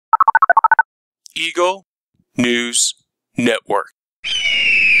Eagle News Network.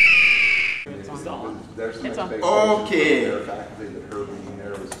 Okay.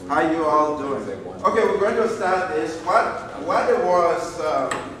 How you all doing? Okay, we're going to start this. What it was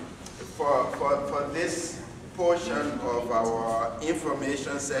for this portion of our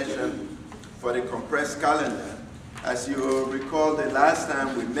information session for the compressed calendar. As you recall, the last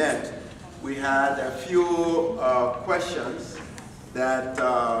time we met, we had a few questions that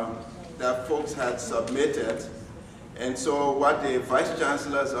that folks had submitted. And so what the Vice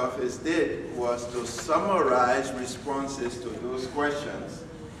Chancellor's office did was to summarize responses to those questions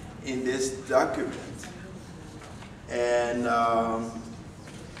in this document. And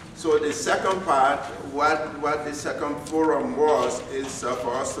so the second part, what the second forum was, is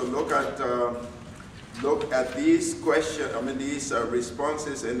for us to look at these questions, these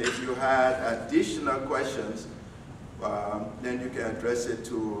responses, and if you had additional questions, then you can address it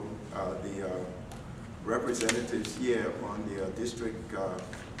to the representatives here on the District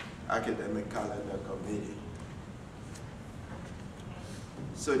Academic Calendar Committee.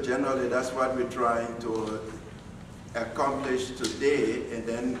 So generally, that's what we're trying to accomplish today, and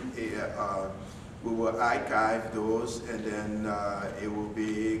then we will archive those, and then it will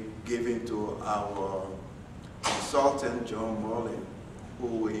be given to our consultant, John Mullin, who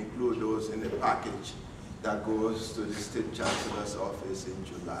will include those in the package that goes to the State Chancellor's office in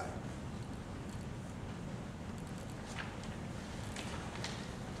July.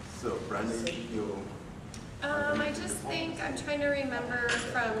 So, Brandy, you... I just think, I'm trying to remember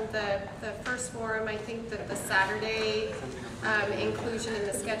from the first forum, I think that the Saturday inclusion in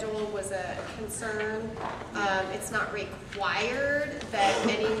the schedule was a concern. It's not required that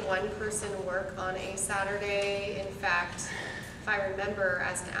any one person work on a Saturday. In fact, if I remember,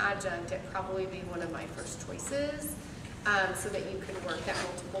 as an adjunct, it'd probably be one of my first choices, so that you could work at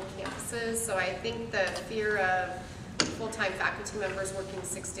multiple campuses. So I think the fear of full-time faculty members working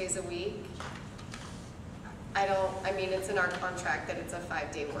 6 days a week, it's in our contract that it's a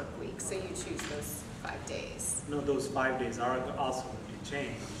 5-day work week, so you choose those 5 days. No, those 5 days are also going to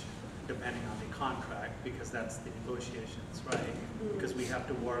change depending on the contract, because that's the negotiations, right? Mm-hmm. Because we have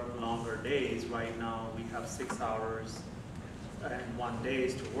to work longer days. Right now we have 6 hours and 1 day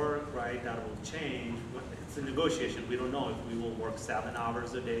to work, right? That will change. It's a negotiation. We don't know if we will work 7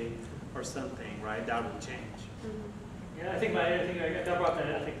 hours a day or something, right? That will change. Mm-hmm. Yeah, I think that brought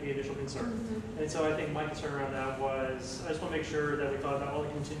that, the initial concern. Mm-hmm. And so I think my concern around that was, I just want to make sure that we thought about all the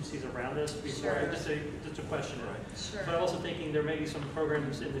contingencies around this before, sure. just to question it. Right. Sure. But I'm also thinking there may be some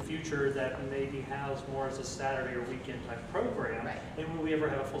programs in the future that may be housed more as a Saturday or weekend type program. Right. And will we ever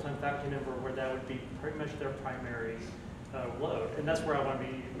have a full-time faculty member where that would be pretty much their primary load? And that's where I want to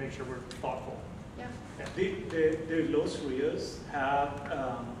make sure we're thoughtful. Yeah. The Los Rios have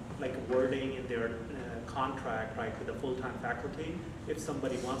like1 in their contract, right, with the full-time faculty. If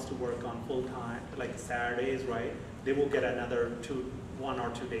somebody wants to work on full-time, like Saturdays, right, they will get another 1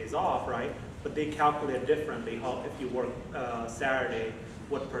 or 2 days off, right? But they calculate differently. How, if you work Saturday,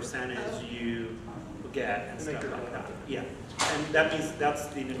 what percentage you get and stuff like that. Yeah, and that means that's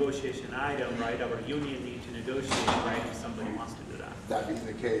the negotiation item, right? Our union needs to negotiate, right, if somebody wants to do that. That being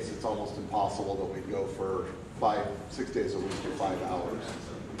the case, it's almost impossible that we'd go for 6 days a week to 5 hours.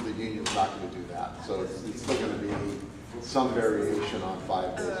 The union's not going to do that. So it's still going to be some variation on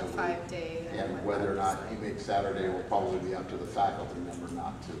 5 days a week. 5 day. And whether or not you make Saturday will probably be up to the faculty member,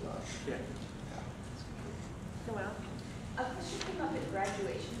 not to the... Yeah. Well, a question came up at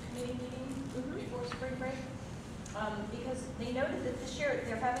graduation committee meeting before spring break, because they noted that this year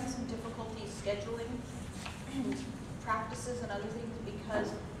they're having some difficulty scheduling practices and other things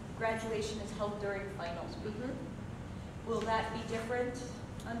because graduation is held during finals week. Will that be different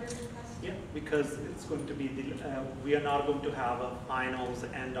under the press? Yeah, because it's going to be, we are not going to have a finals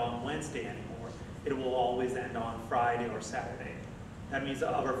end on Wednesday anymore. It will always end on Friday or Saturday. That means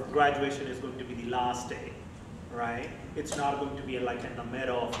our graduation is going to be the last day, right? It's not going to be like in the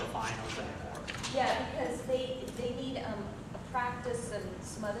middle of the finals anymore. Yeah, because they need a practice and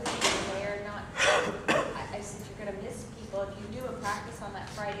some other things there. Not, I said you're going to miss people if you do a practice on that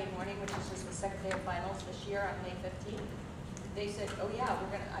Friday morning, which is just the second day of finals this year on May 15th. They said, oh yeah, we're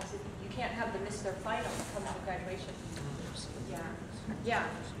going to, I said, you can't have them miss their finals come to graduation. Yeah,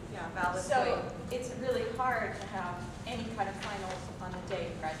 valid So point. it's really hard to have any kind of finals on the day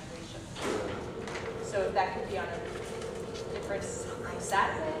of graduation. So that could be on a different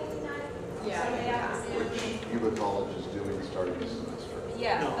Saturday night. Saturday afternoon. Cuba College is doing starting this semester.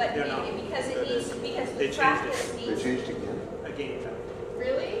 Yeah, No, but they're not. because it needs, because They the changed practice it. They needs. changed again? Again,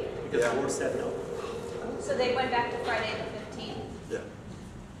 Really? because the board said no. So they went back to Friday the 15th. Yeah.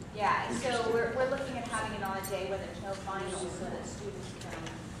 Yeah, and so we're looking day when there's no finals so that students can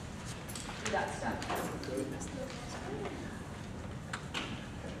do that stuff.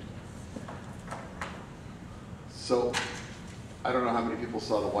 So, I don't know how many people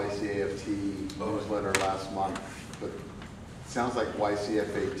saw the YCAFT newsletter last month, but it sounds like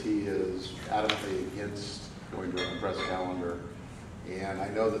YCFAT is adamantly against going to a compressed calendar. And I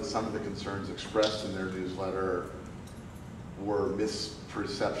know that some of the concerns expressed in their newsletter were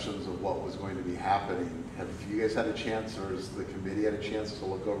misperceptions of what was going to be happening. Have you guys had a chance, or has the committee had a chance to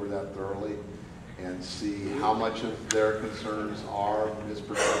look over that thoroughly and see how much of their concerns are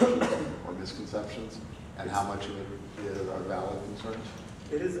misperceptions or misconceptions, and how much of it are valid concerns?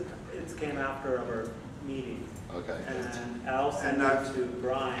 It came after our meeting. Okay. And Al sent it to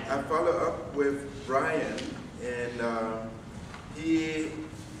Brian. I follow up with Brian, and he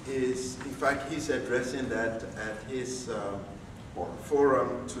is, in fact, he's addressing that at his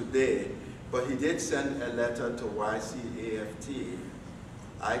forum today, but he did send a letter to YCAFT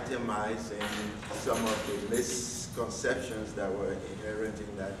itemizing some of the misconceptions that were inherent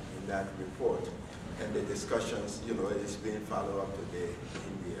in that report. And the discussions, you know, is being followed up today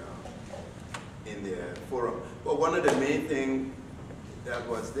in the forum. But one of the main things that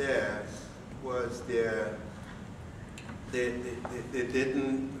was there was they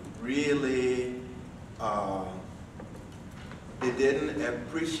didn't really, they didn't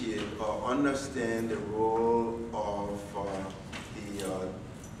appreciate or understand the role of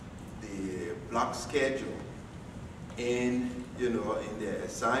the block schedule in, you know, in their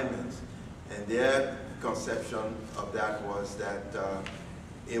assignments. And their conception of that was that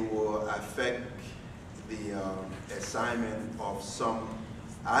it will affect the assignment of some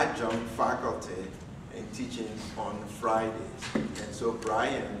adjunct faculty in teaching on Fridays. And so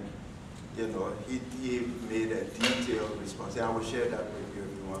Brian, you know, he made a detailed response. And I will share that with you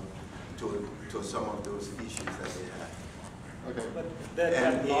if you want, to some of those issues that they had. Okay.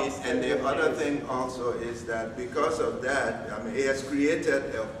 And the other thing also is that because of that, I mean, it has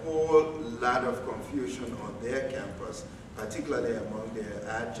created a whole lot of confusion on their campus, particularly among their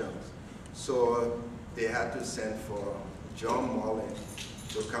adjuncts. So they had to send for John Mullen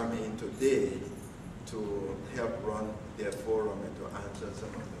to come in today to help run their forum and to answer some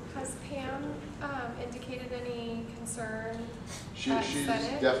of those. Has Pam indicated any concern? She's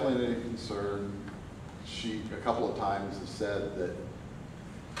definitely a concern. She, a couple of times, has said that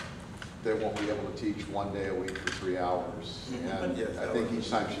they won't be able to teach one day a week for 3 hours. And Yes, I think each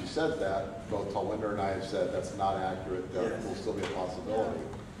time she said that, both Talwinder and I have said that's not accurate, that Yes. will still be a possibility.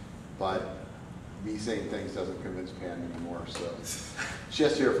 But me saying things doesn't convince Pam anymore, so she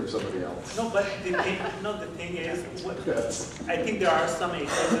has to hear from somebody else. No, but the thing is, I think there are some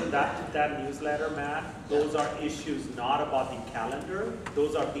issues in that newsletter, Matt. Those are issues not about the calendar.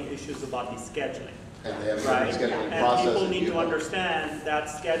 Those are the issues about the scheduling. And they have a Right, scheduling and process. people that need you to know. understand that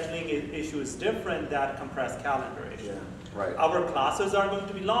scheduling issue is different than compressed calendar issue. Yeah. Right. Our classes are going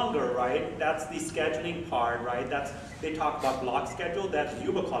to be longer, right? That's the scheduling part, right? They talk about block schedule, that's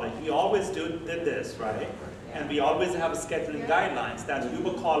Yuba College. We always did this, right? And we always have scheduling guidelines. That's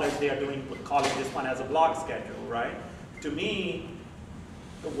Yuba College, they are calling this one as a block schedule, right? To me,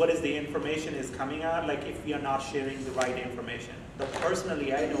 what is the information is coming out, like if we are not sharing the right information. But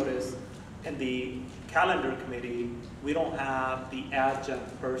personally, I notice in the calendar committee, we don't have the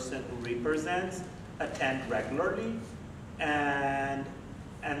adjunct person who represents attend regularly, and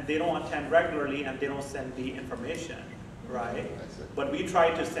they don't attend regularly and they don't send the information, right? But we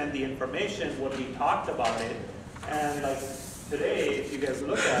try to send the information, what we talked about it, and like today, if you guys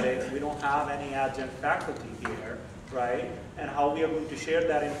look at it, we don't have any adjunct faculty here, right? And how we are going to share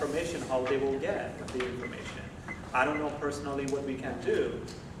that information, how they will get the information. I don't know personally what we can do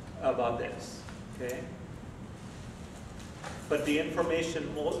about this, okay? But the information,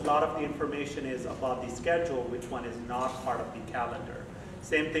 a lot of the information is about the schedule, which one is not part of the calendar.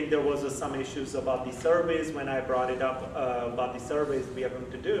 Same thing, there was some issues about the surveys when I brought it up about the surveys we are going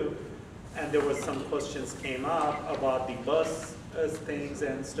to do. And there was some questions came up about the bus things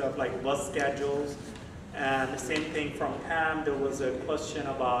and stuff like bus schedules. And the same thing from Pam, there was a question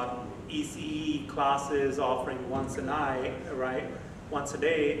about ECE classes offering once a night, right? Once a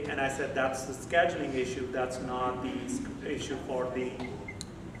day, and I said that's the scheduling issue, that's not the issue for the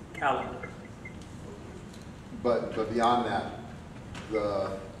calendar. But beyond that,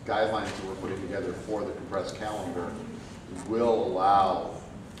 the guidelines that we're putting together for the compressed calendar will allow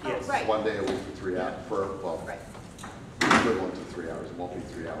Yes. Right. 1 day a week for 3 hours, Right, equivalent to 3 hours. It won't be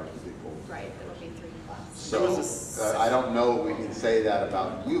 3 hours, it's equal. right, it'll be 3 classes. There was So I don't know if we can say that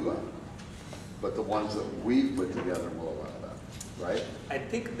about Yuba, but the ones that we've put together will allow that. right? I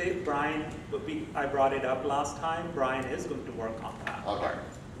think I brought it up last time, Brian is going to work on that. Okay.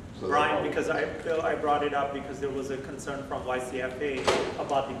 So Brian, because I brought it up because there was a concern from YCFA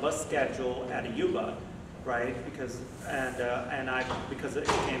about the bus schedule at UBA, right? Because it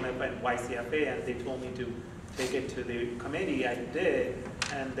came up at YCFA and they told me to take it to the committee. I did,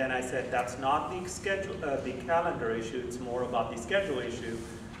 and then I said that's not the schedule, the calendar issue. It's more about the schedule issue.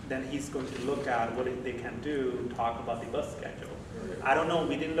 Then he's going to look at what they can do, talk about the bus schedule. I don't know.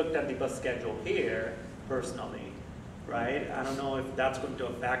 We didn't look at the bus schedule here personally. Right? I don't know if that's going to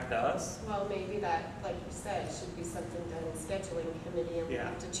affect us. Well, maybe that, like you said, should be something done in scheduling committee, and we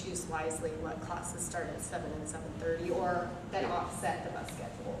have to choose wisely what classes start at 7 and 7:30, or that offset the bus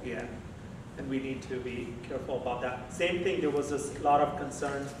schedule. Yeah, and we need to be careful about that. Same thing, there was a lot of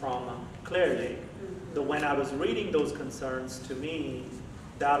concerns from Clear Lake. When I was reading those concerns, to me,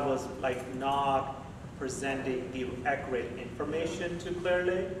 that was like not presenting the accurate information to Clear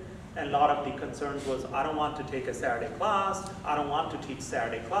Lake. And a lot of the concerns was, I don't want to take a Saturday class, I don't want to teach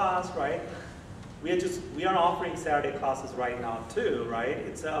Saturday class, right? We are offering Saturday classes right now too, right?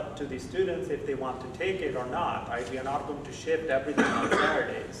 It's up to the students if they want to take it or not, right? We are not going to shift everything on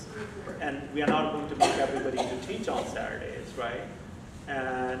Saturdays. And we are not going to make everybody to teach on Saturdays, right?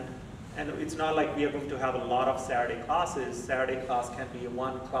 And it's not like we are going to have a lot of Saturday classes. Saturday class can be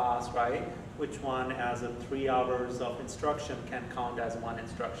one class, right? Which one as 3 hours of instruction can count as one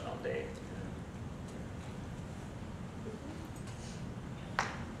instructional day.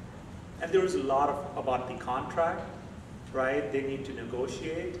 And there is a lot about the contract, right? They need to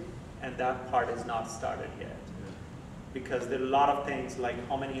negotiate, and that part is not started yet. Because there are a lot of things like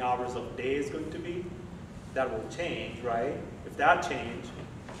how many hours of day is going to be, that will change, right? If that change,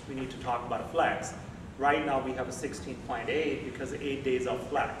 we need to talk about a flex. Right now we have a 16.8 because 8 days of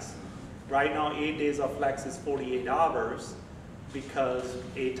flex. Right now, 8 days of flex is 48 hours because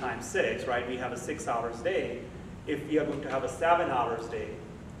 8 times 6, right? We have a 6 hours day. If we are going to have a 7 hours day,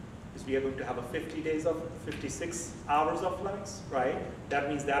 we are going to have a 56 hours of flex, right? That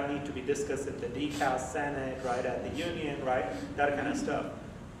means that need to be discussed in the DCAS Senate, right, at the union, right? That kind of stuff.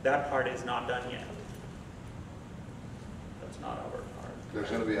 That part is not done yet. That's not our part. There's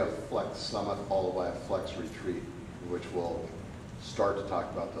going to be a flex summit followed by a flex retreat, which will start to talk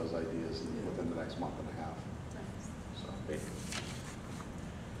about those ideas within the next month and a half. So.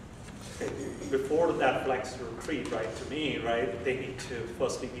 Before that flex retreat, right, to me, right, we need to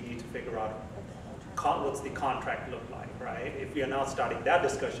figure out what's the contract look like, right? If we are now starting that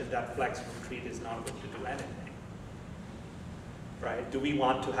discussion, that flex retreat is not going to do anything, right? Do we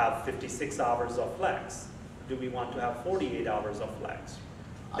want to have 56 hours of flex? Do we want to have 48 hours of flex?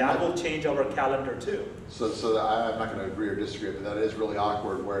 That will change our calendar too. So I'm not going to agree or disagree, but that is really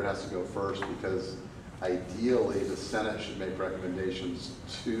awkward where it has to go first, because ideally the Senate should make recommendations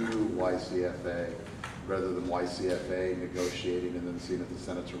to YCFA rather than YCFA negotiating and then seeing if the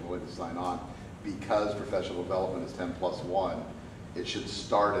Senates are willing to sign on. Because professional development is 10+1, it should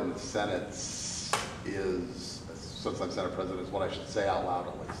start in the Senate since I'm Senate President, is what I should say out loud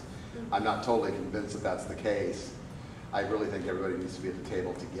at least. I'm not totally convinced that that's the case. I really think everybody needs to be at the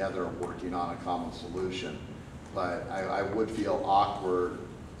table together working on a common solution. But I would feel awkward,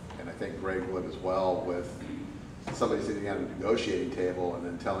 and I think Greg would as well, with somebody sitting at a negotiating table and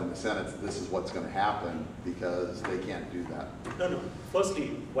then telling the Senate this is what's going to happen, because they can't do that. No.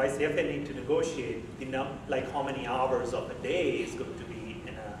 Firstly, YCFA need to negotiate like how many hours of a day is going to be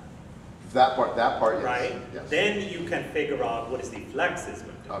in a... That part, yes. Right? Yes. Then you can figure out what is the flex is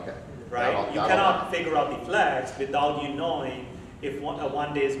going to be. Okay. Right? You cannot figure out the flex without you knowing if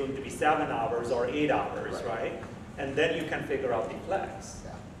one day is going to be 7 hours or 8 hours, right? And then you can figure out the flex,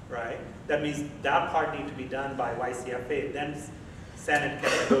 right? That means that part needs to be done by YCFA. Then Senate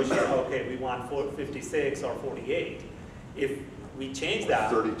can negotiate, okay, we want 56 or 48. If we change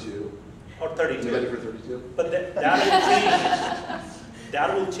that... 32. Or 32. You ready for 32? But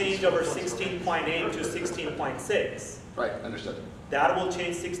that will change our 16.8 to 16.6. Right, understood. That will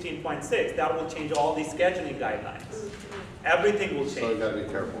change 16.6. That will change all the scheduling guidelines. Everything will change. So you've got to be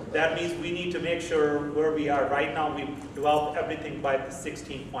careful with that. That means we need to make sure where we are right now, we develop everything by the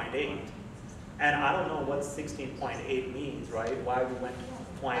 16.8. And I don't know what 16.8 means, right? Why we went to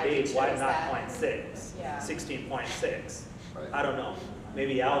 0.8, why not 0.6? Yeah. 16.6. Right. I don't know.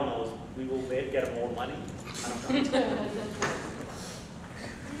 Maybe Al knows. We will get more money. I don't know.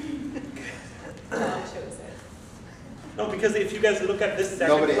 John chose it. No, because if you guys look at this second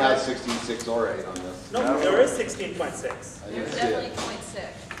Nobody slide, has 16.6 or 8 on this. No, there is 16.6. I There's didn't see definitely it. 0.6.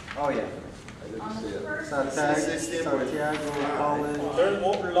 Oh, yeah. I didn't see it. Santiago, College. There's a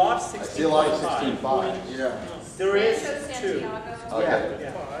lot of I see a lot of 16.5. 16.5. Yeah. There is Rancho two. Santiago.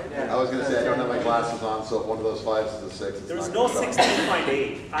 Okay. Yeah. I was gonna say, I don't have my glasses on, so if one of those 5s is a 6, it's There's not no gonna show.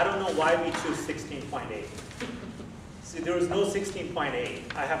 16.8. I don't know why we choose 16.8. See, there is no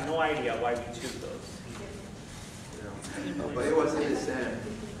 16.8. I have no idea why we choose those. But it was in the same,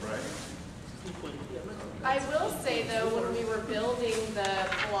 right? I will say though, when we were building the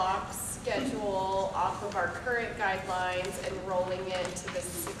block schedule off of our current guidelines and rolling into the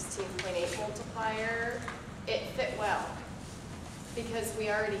 16.8 multiplier, it fit well. Because we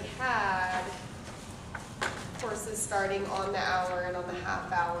already had courses starting on the hour and on the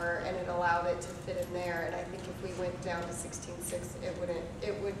half hour, and it allowed it to fit in there. And I think if we went down to 16.6,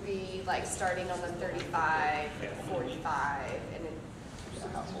 it would be like starting on the 35, 45, and it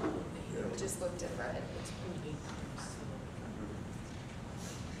would just look different.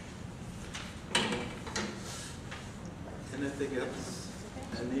 Anything else?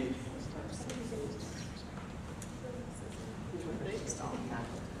 Any?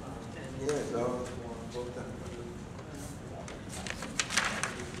 Yes,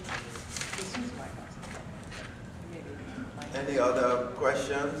 any other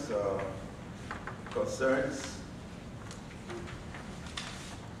questions or concerns?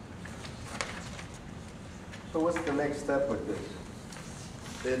 So what's the next step with this?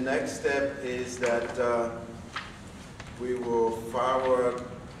 The next step is that we will forward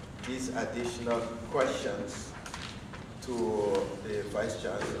these additional questions to the Vice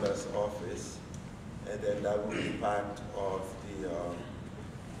Chancellor's office, and then that will be part of the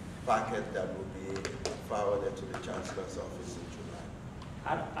packet that will be forwarded to the Chancellor's office in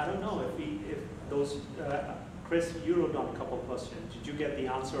July. I don't know if those, Chris, you wrote down a couple of questions. Did you get the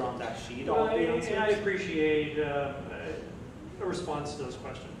answer on that sheet? Well, All the answers? I appreciate a response to those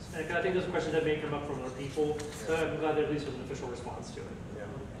questions. And I think those questions that may come up from other people, so I'm glad that at least there's an official response to it. Yeah.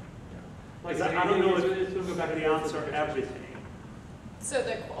 Like, I don't know if it's going to go back to the answer everything. So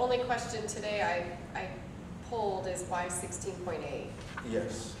the only question today I pulled is why 16.8?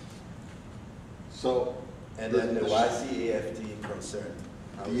 Yes. So, And then the YCAFT concern.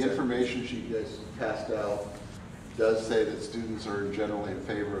 the information she guys passed out does say that students are generally in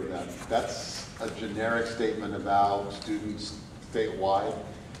favor of that. That's a generic statement about students statewide.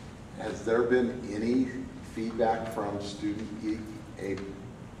 Has there been any feedback from student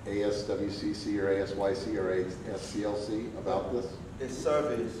ASWCC or ASYC or ASCLC about this? The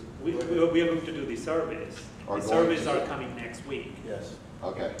surveys. We are going to do the surveys. Are The going surveys to. are coming next week. Yes.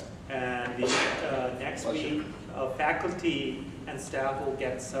 Okay. And the next week, faculty and staff will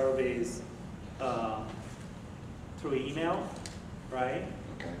get surveys through email, right?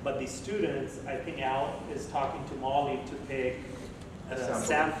 Okay. But the students, I think Al is talking to Molly to pick a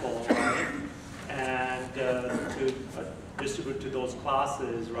sample, right? And to distribute to those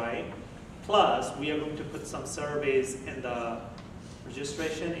classes, right? Plus, we are going to put some surveys in the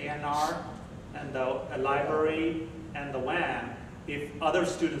registration, A&R, and the library, and the WAM. If other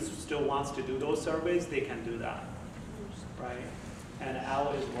students still wants to do those surveys, they can do that, right? And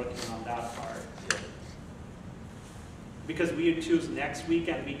Al is working on that part. Because we choose next week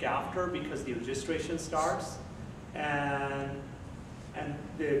and week after because the registration starts, and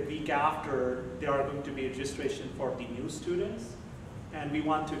the week after there are going to be registration for the new students, and we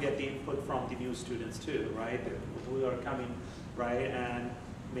want to get the input from the new students too, right? Who are coming, right? And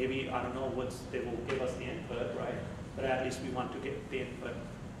maybe, I don't know what they will give us the input, right? But at least we want to get the input.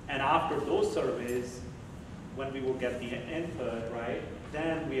 And after those surveys, when we will get the input, right,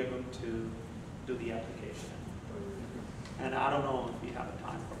 then we are going to do the application. And I don't know if we have a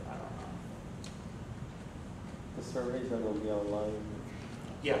time for that or not. The surveys are going to be online.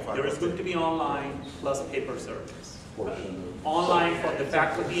 Yeah, there is going to be online plus paper surveys. Portion Online for the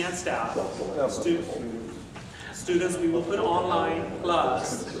faculty and staff. Students, we will put online,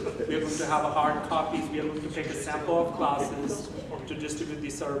 plus we are going to have a hard copies. We are going to take a sample of classes to distribute the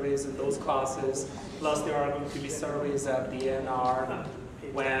surveys in those classes. Plus there are going to be surveys at the NR,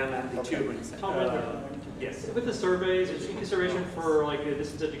 WAM, and the tutoring center. Yes. With the surveys, is any consideration for like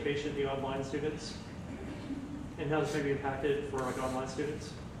distance education, the online students? And how this may be impacted for like online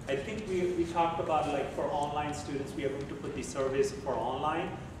students? I think we talked about like for online students, we are going to put the surveys for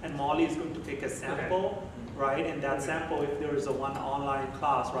online, and Molly is going to take a sample, right? And that sample, if there is a one online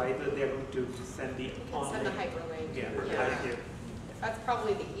class, right, they're going to send the online. Send the hyperlink. Yeah. Yeah. That's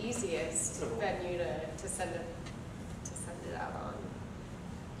probably the easiest venue to send it out on.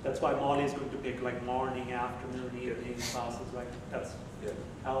 That's why Molly is going to pick like morning, afternoon, evening classes, right? That's,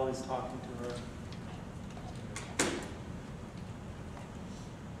 Al is talking to her.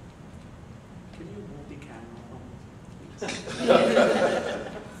 Can you move the camera from?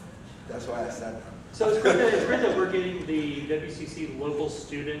 That's why I sat down. So it's great that we're getting the WCC local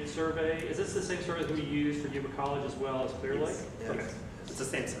student survey. Is this the same survey that we use for Yuba College as well as Clear Lake? Yes. Okay. It's the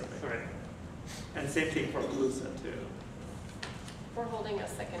same survey. All right. And same thing for Calusa too. We're holding a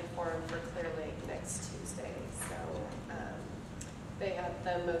second forum for Clear Lake next Tuesday, so they had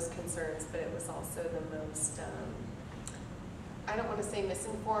the most concerns, but it was also the most, I don't want to say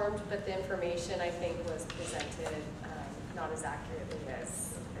misinformed, but the information I think was presented not as accurately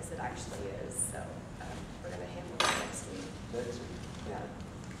as it actually is. So we're going to handle it next week. Next week. Yeah.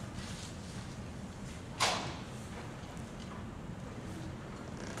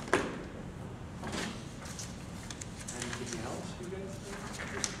 Anything else you guys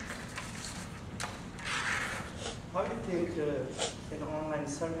think? How do you think an online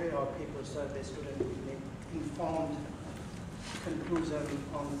survey or paper survey student will make informed conclusion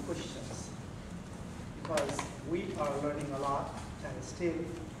on the questions? Because we are learning a lot and still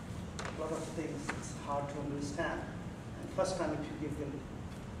a lot of things it's hard to understand. And first time if you give them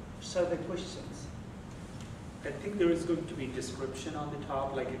survey questions. I think there is going to be description on the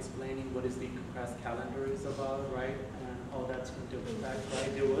top, like explaining what is the compressed calendar is about, right? And how that's going to affect,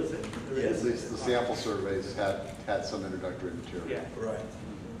 right? There wasn't. At least the sample surveys had some introductory material. Yeah. Right.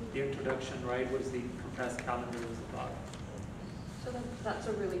 The introduction, right? What is the compressed calendar is about? So that's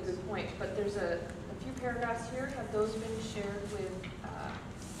a really good point, but there's a few paragraphs here. Have those been shared with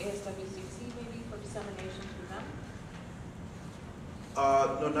ASWCC maybe for dissemination to them?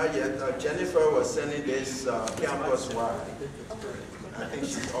 No, not yet. Jennifer was sending this campus-wide. I think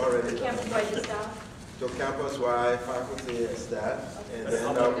she's already done it. Campus-wide staff? So campus-wide, faculty and staff. And But then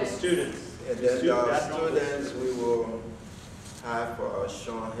how about the students? And then That the number. students, we will have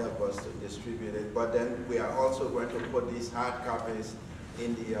Sean help us to distribute it. But then we are also going to put these hard copies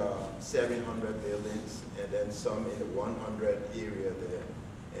in the 700 buildings and then some in the 100 area there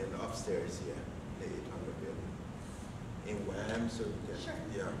and upstairs here, the 800 building. In Wham, so we can, Sure.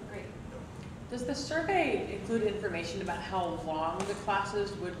 yeah. Great. Does the survey include information about how long the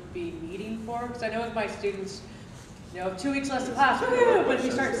classes would be meeting for? Because I know with my students, 2 weeks less of class, woo! But if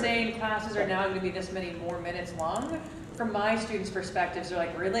you start saying classes are now going to be this many more minutes long, from my students' perspectives, they're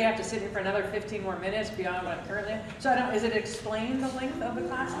like, really? I have to sit here for another 15 more minutes beyond what I'm currently? So is it explain the length of the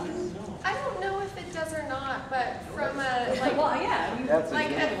classes? I don't know if it does or not, but from a, like, Well, yeah.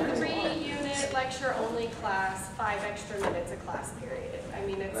 like a 3-unit lecture-only class, 5 extra minutes a class period. I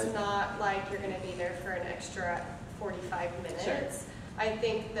mean, it's not like you're going to be there for an extra 45 minutes. Sure. I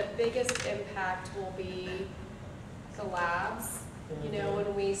think the biggest impact will be the labs.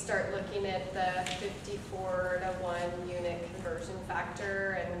 When we start looking at the 54 to 1 unit conversion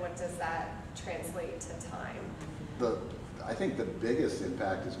factor and what does that translate to time? I think the biggest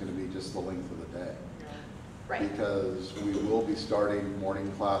impact is going to be just the length of the day. Right. Because we will be starting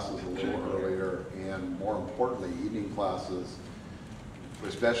morning classes a little earlier, and more importantly, evening classes,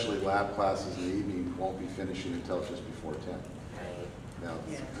 especially lab classes in the evening, won't be finishing until just before 10. Now,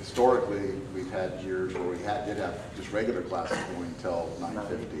 historically, we've had years where we did have just regular classes going until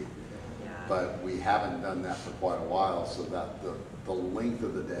 9:50, but we haven't done that for quite a while, so that the length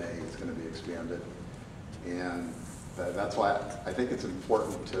of the day is going to be expanded, and that's why I think it's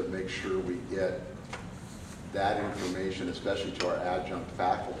important to make sure we get that information, especially to our adjunct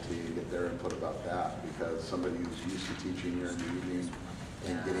faculty, and get their input about that, because somebody who's used to teaching here in the evening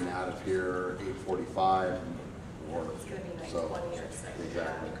and getting out of here 8:45. It's going to be like So, 20 or so.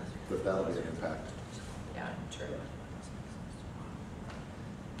 exactly, but that'll be an impact. Yeah, true.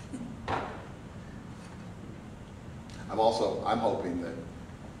 I'm hoping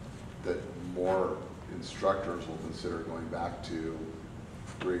that more instructors will consider going back to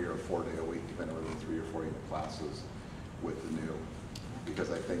 3 or 4 day a week, depending on whether 3 or 4 unit classes with the new,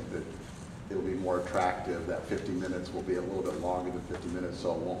 because I think that it'll be more attractive. That 50 minutes will be a little bit longer than 50 minutes,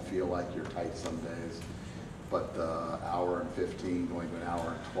 so it won't feel like you're tight some days. But the hour and 15 going to an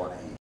hour and 20